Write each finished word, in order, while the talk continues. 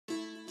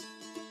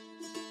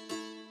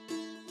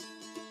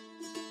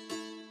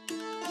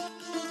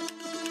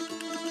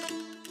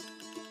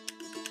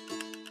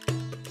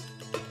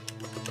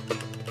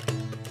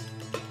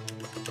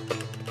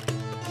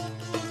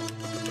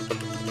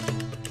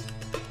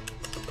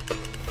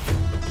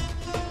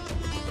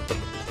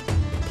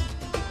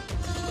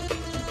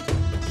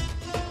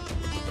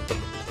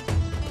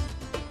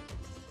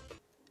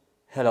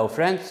Hello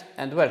friends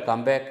and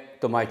welcome back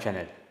to my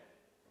channel.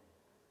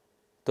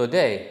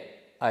 Today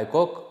I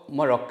cook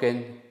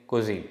Moroccan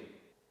cuisine,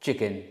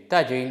 chicken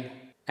tagine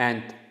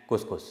and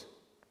couscous.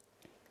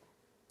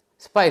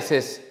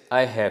 Spices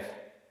I have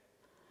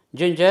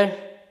ginger,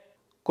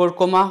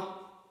 curcuma,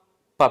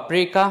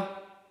 paprika,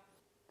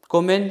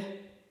 cumin,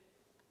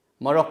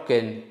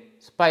 Moroccan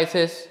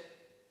spices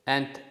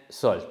and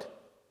salt.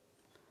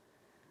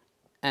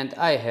 And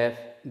I have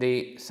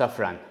the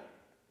saffron.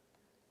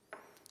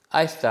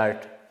 I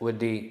start with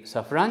the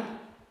saffron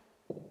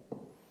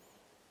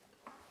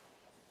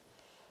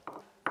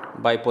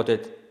by put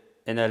it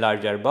in a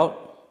larger bowl.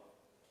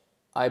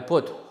 I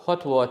put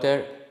hot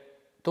water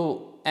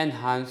to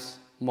enhance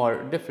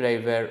more the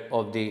flavor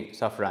of the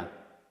saffron.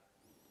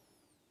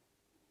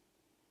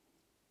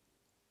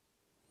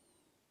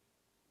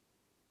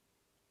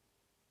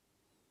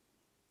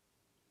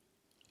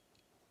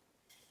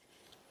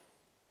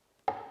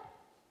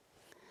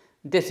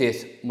 This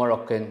is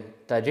Moroccan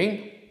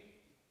tagine.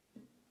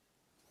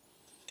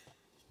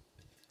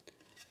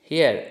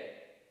 Here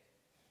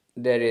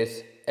there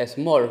is a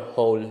small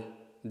hole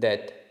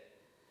that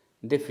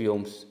the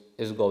fumes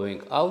is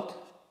going out,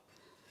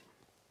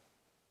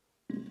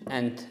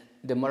 and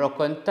the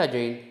Moroccan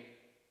tagine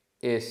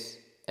is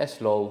a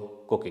slow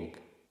cooking.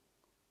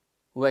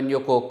 When you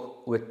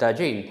cook with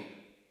tagine,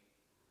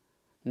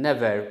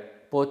 never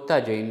put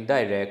tagine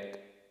direct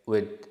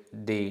with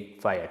the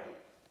fire.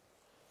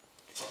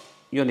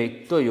 You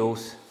need to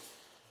use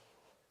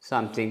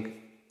something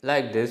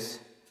like this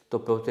to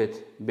put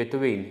it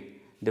between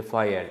the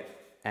fire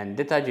and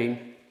the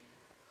tagine,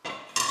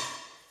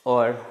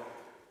 or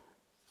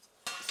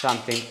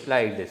something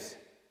like this.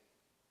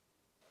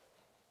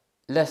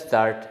 Let's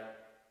start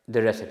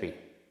the recipe.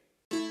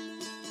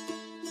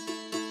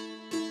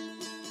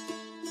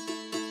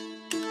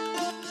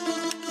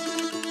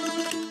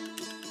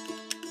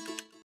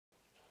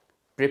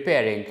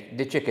 Preparing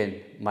the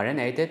chicken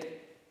marinated.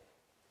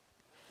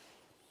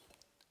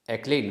 A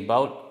clean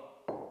bowl.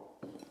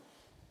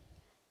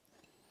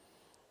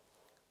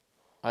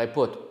 I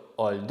put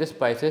all the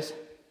spices.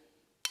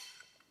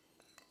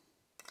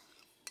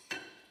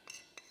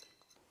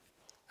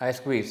 I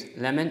squeeze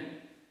lemon.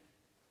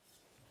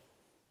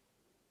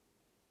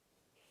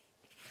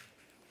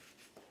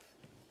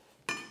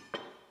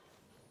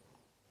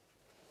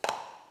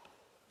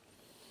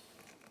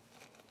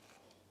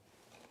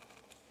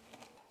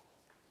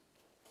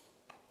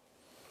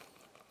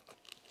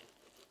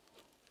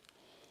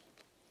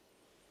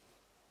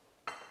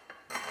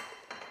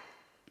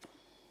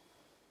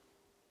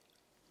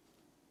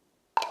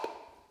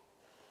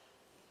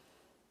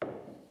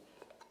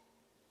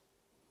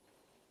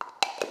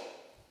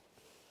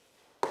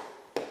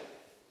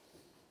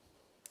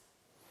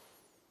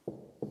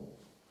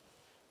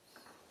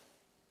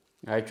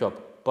 I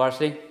chop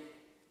parsley.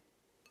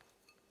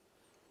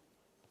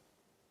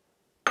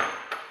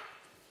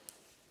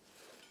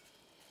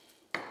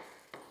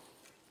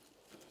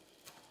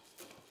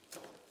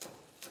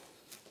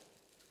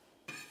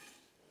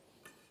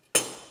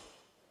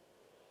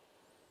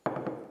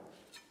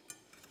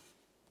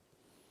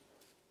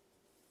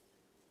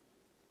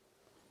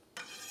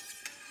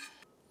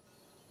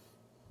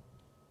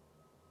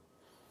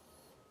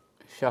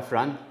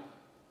 Saffron.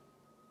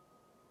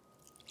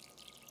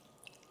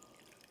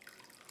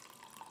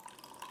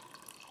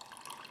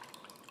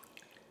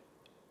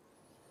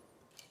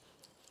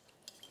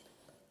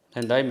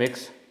 And I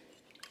mix.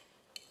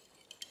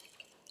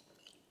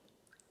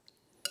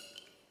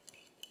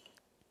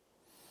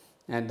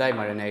 And I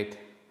marinate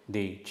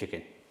the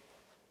chicken.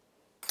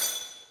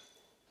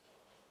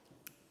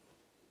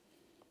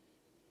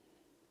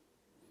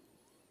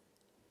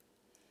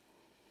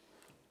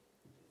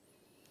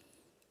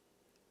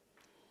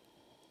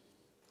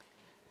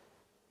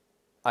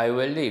 I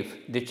will leave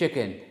the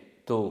chicken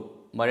to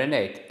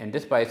marinate in the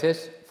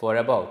spices for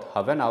about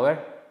half an hour,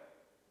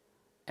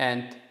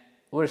 and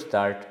we'll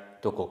start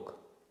to cook.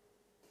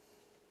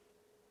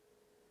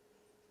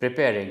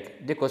 Preparing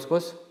the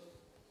couscous.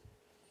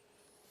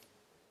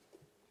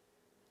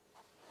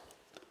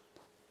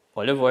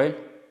 Olive oil.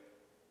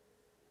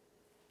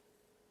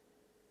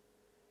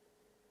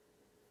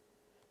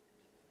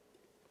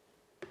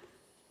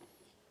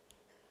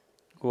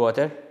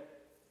 Water.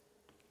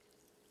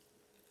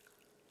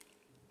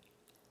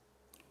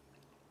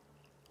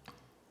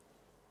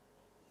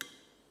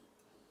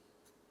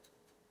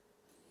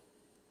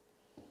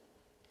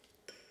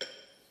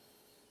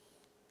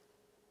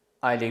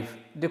 I leave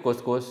the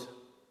couscous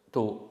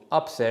to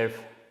absorb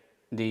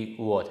the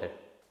water.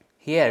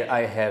 Here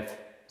I have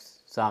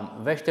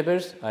some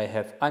vegetables. I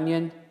have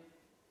onion,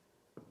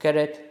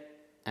 carrot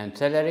and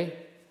celery.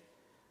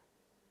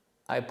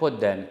 I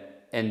put them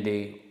in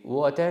the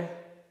water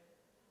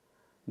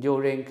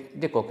during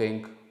the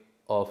cooking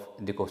of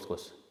the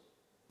couscous.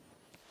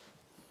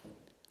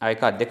 I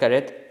cut the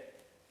carrot.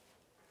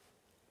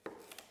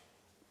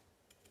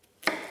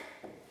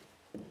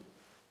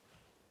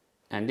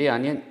 And the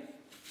onion.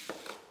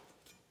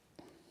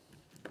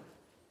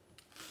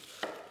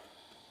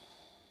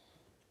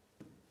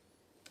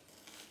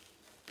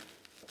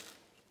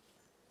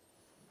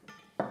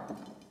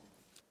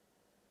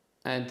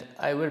 and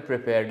I will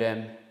prepare them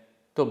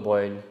to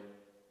boil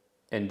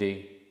in the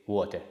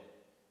water.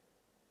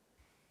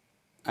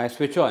 I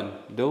switch on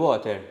the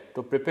water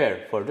to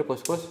prepare for the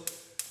couscous.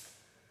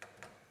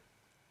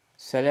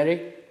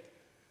 Celery,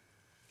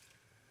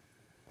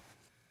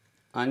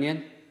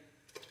 onion,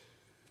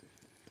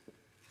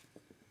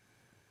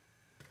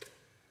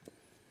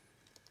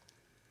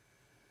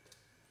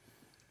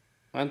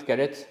 and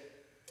carrots,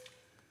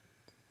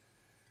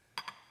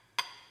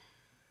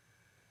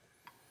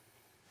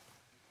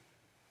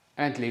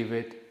 and leave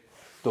it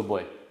to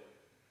boil.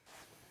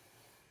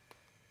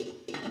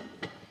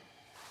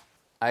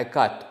 I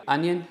cut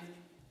onion,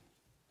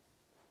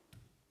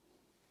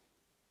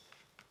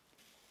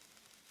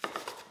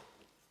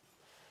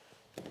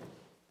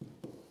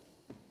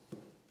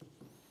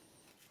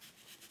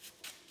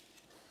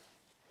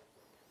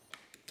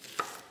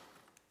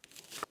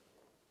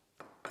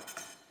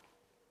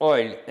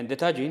 oil in the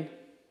tagine,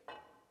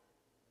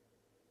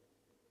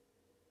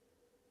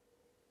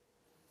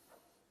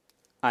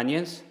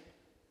 onions,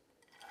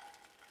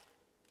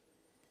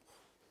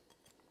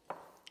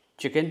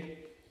 chicken,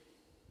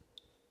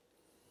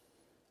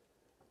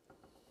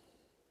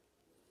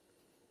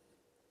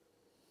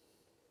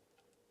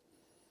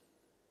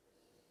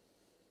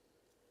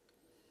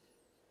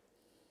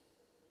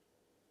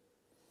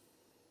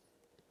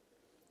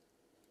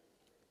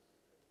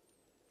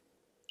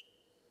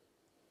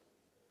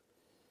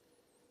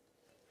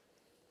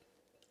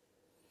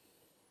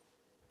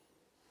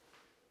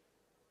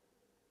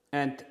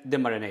 and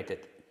demarinate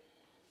it.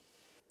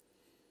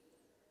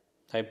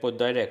 I put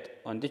direct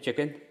on the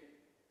chicken.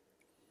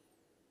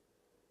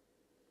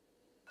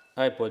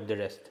 I put the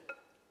rest.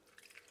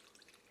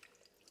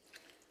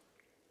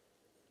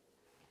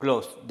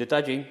 Close the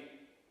tagine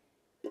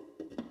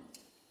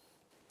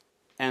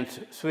and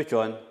switch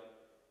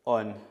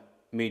on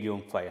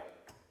medium fire.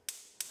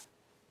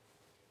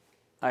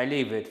 I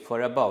leave it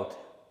for about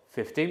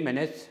 15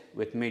 minutes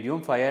with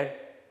medium fire.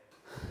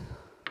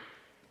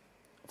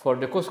 For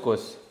the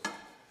couscous,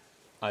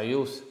 I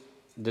use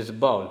this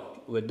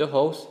bowl with the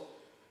hose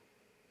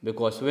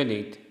because we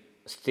need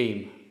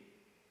steam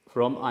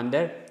from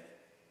under.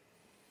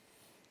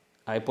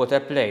 I put a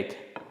plate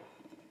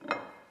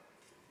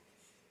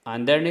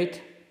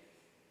underneath.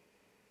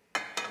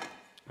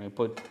 I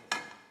put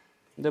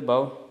the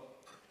bowl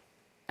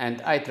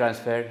and I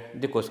transfer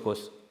the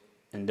couscous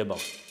in the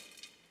bowl.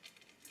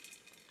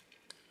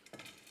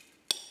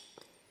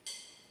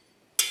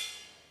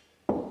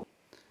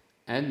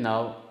 And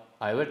now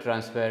I will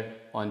transfer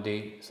on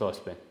the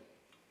saucepan.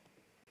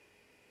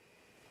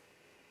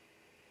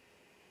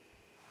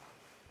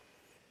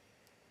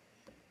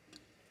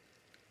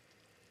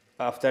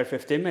 After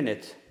 15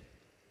 minutes,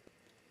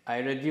 I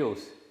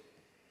reduce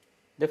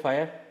the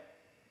fire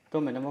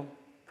to minimum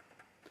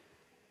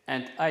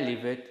and I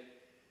leave it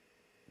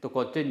to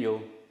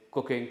continue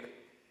cooking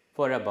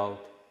for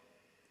about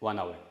 1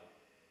 hour.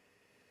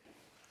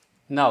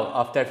 Now,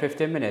 after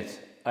 15 minutes,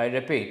 I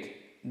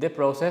repeat the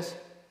process.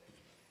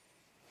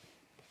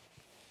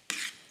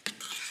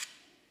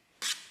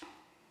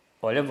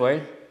 Olive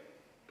oil,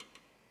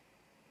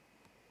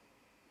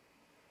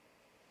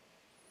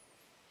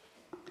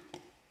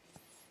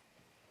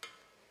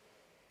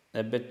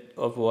 a bit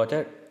of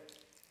water,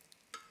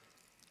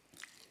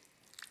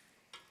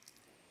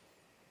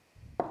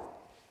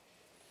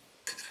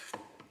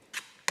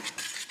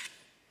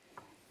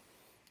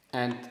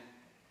 and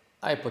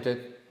I put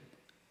it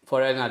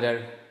for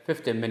another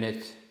 15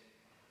 minutes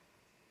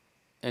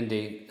in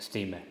the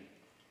steamer.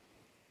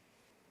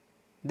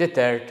 The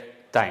third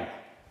time,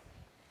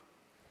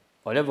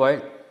 olive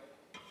oil,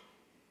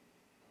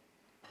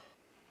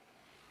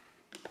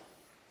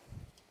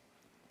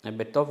 a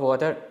bit of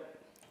water,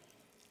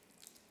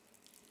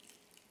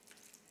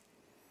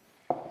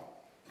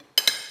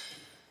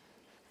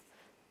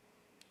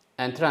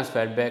 and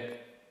transfer back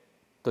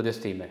to the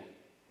steamer.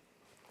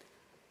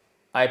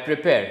 I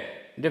prepare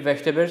the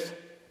vegetables.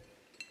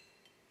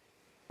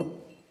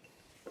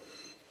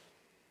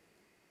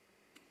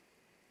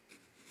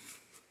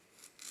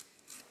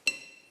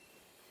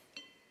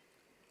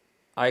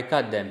 I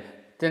cut them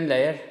thin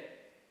layer.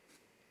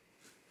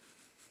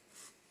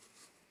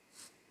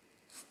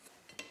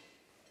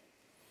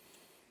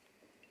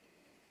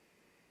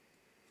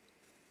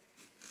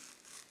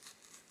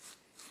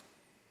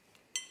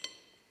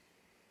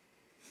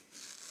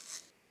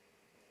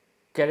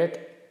 Carrot,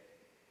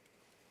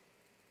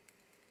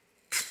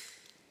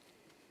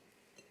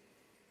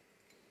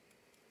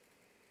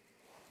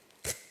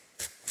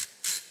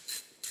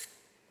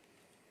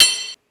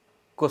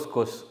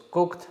 couscous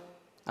cooked.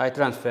 I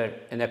transfer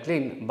in a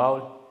clean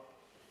bowl.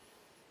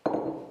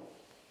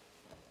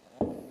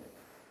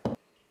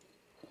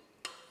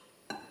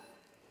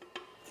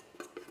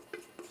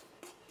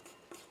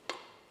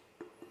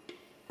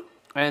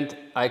 And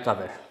I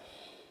cover.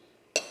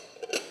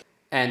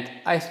 And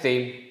I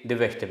steam the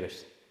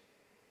vegetables.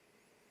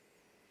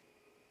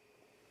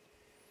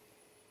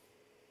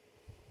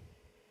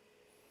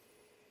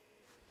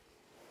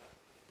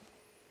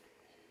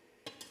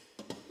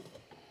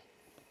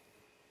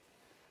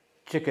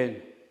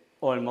 Chicken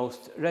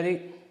almost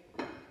ready.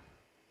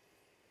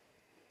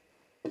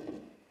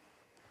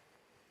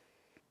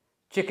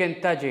 Chicken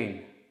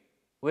tagine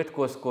with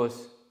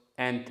couscous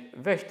and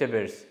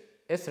vegetables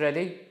is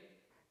ready.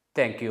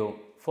 Thank you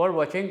for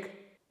watching.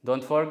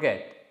 Don't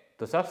forget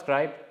to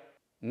subscribe,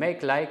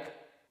 make like,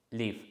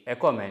 leave a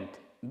comment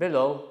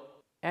below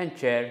and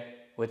share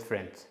with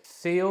friends.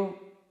 See you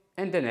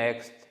in the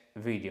next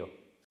video.